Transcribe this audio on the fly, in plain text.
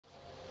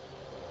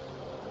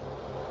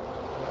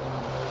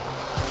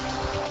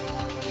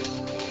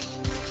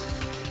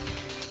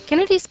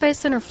Kennedy Space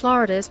Center,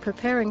 Florida is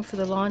preparing for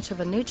the launch of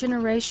a new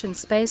generation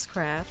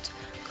spacecraft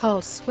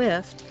called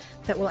SWIFT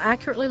that will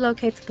accurately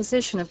locate the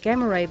position of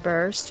gamma ray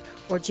bursts,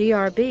 or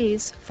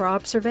GRBs, for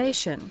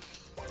observation.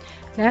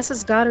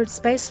 NASA's Goddard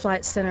Space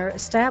Flight Center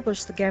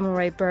established the Gamma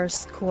Ray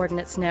Burst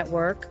Coordinates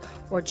Network,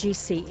 or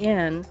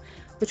GCN,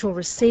 which will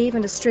receive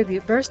and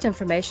distribute burst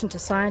information to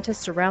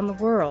scientists around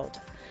the world.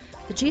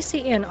 The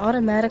GCN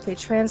automatically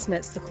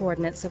transmits the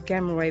coordinates of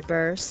gamma ray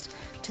bursts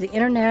to the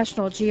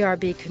international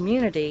GRB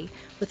community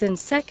within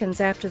seconds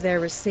after they're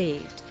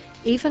received,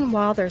 even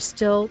while they're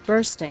still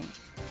bursting.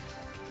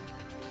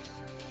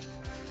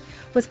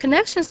 With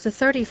connections to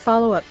 30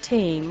 follow-up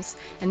teams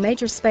and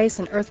major space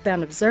and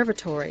earthbound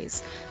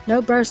observatories,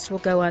 no bursts will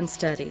go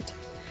unstudied.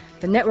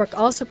 The network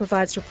also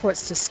provides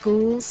reports to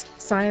schools,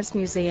 science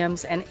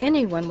museums, and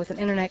anyone with an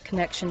internet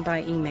connection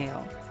by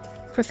email.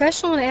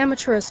 Professional and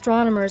amateur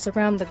astronomers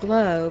around the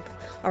globe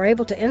are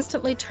able to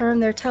instantly turn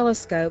their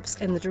telescopes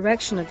in the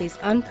direction of these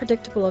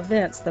unpredictable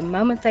events the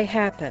moment they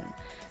happen,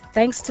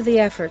 thanks to the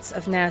efforts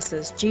of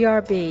NASA's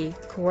GRB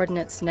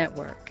Coordinates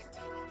Network.